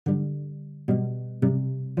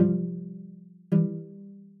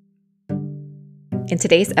In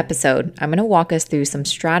today's episode, I'm going to walk us through some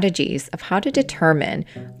strategies of how to determine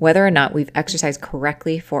whether or not we've exercised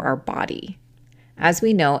correctly for our body. As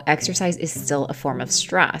we know, exercise is still a form of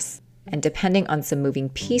stress, and depending on some moving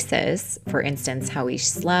pieces, for instance, how we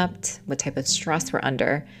slept, what type of stress we're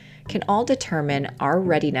under, can all determine our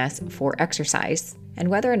readiness for exercise and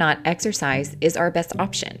whether or not exercise is our best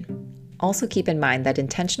option. Also keep in mind that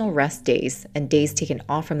intentional rest days and days taken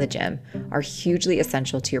off from the gym are hugely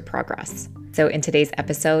essential to your progress. So in today's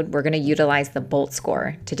episode, we're going to utilize the BOLT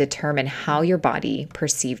score to determine how your body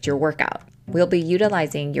perceived your workout. We'll be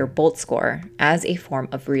utilizing your BOLT score as a form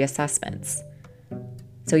of reassessments.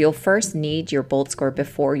 So you'll first need your BOLT score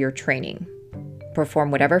before your training.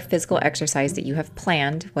 Perform whatever physical exercise that you have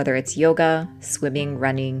planned, whether it's yoga, swimming,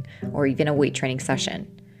 running, or even a weight training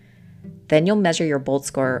session. Then you'll measure your BOLT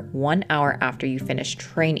score 1 hour after you finish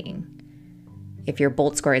training. If your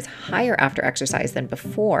BOLT score is higher after exercise than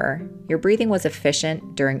before, your breathing was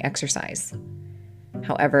efficient during exercise.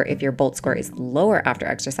 However, if your BOLT score is lower after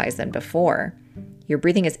exercise than before, your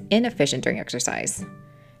breathing is inefficient during exercise.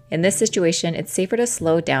 In this situation, it's safer to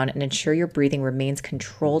slow down and ensure your breathing remains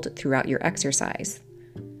controlled throughout your exercise.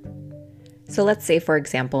 So let's say, for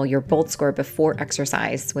example, your BOLT score before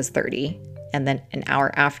exercise was 30, and then an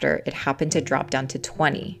hour after, it happened to drop down to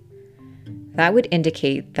 20. That would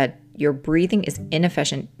indicate that your breathing is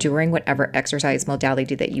inefficient during whatever exercise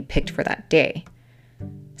modality that you picked for that day.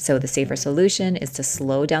 So the safer solution is to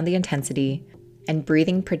slow down the intensity and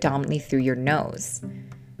breathing predominantly through your nose.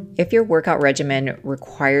 If your workout regimen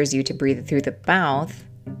requires you to breathe through the mouth,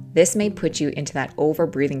 this may put you into that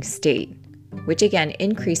over-breathing state, which again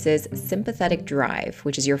increases sympathetic drive,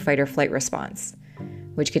 which is your fight or flight response,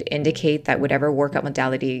 which could indicate that whatever workout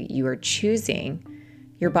modality you are choosing,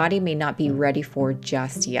 your body may not be ready for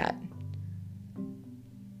just yet.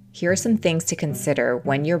 Here are some things to consider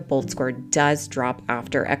when your BOLT score does drop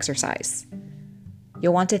after exercise.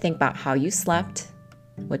 You'll want to think about how you slept,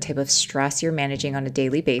 what type of stress you're managing on a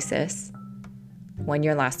daily basis, when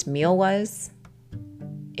your last meal was,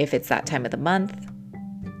 if it's that time of the month,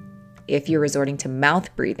 if you're resorting to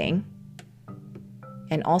mouth breathing,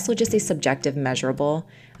 and also just a subjective measurable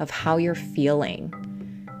of how you're feeling.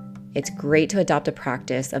 It's great to adopt a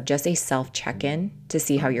practice of just a self-check-in to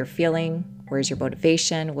see how you're feeling, where's your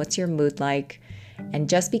motivation, what's your mood like, and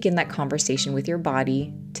just begin that conversation with your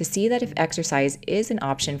body to see that if exercise is an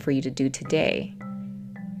option for you to do today.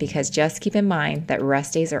 Because just keep in mind that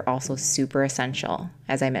rest days are also super essential,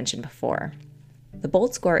 as I mentioned before. The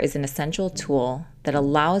BOLT score is an essential tool that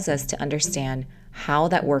allows us to understand how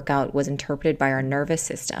that workout was interpreted by our nervous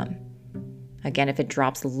system. Again, if it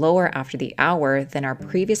drops lower after the hour than our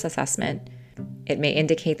previous assessment, it may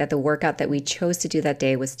indicate that the workout that we chose to do that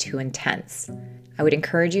day was too intense. I would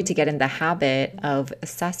encourage you to get in the habit of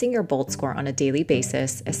assessing your BOLT score on a daily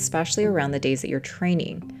basis, especially around the days that you're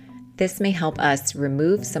training. This may help us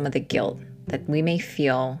remove some of the guilt that we may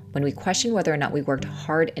feel when we question whether or not we worked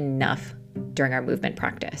hard enough during our movement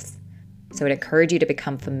practice. So I'd encourage you to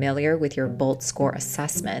become familiar with your BOLT score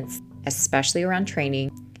assessments, especially around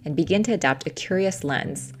training, and begin to adopt a curious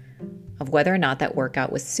lens of whether or not that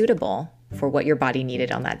workout was suitable for what your body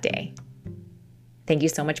needed on that day. Thank you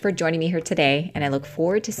so much for joining me here today, and I look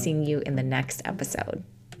forward to seeing you in the next episode.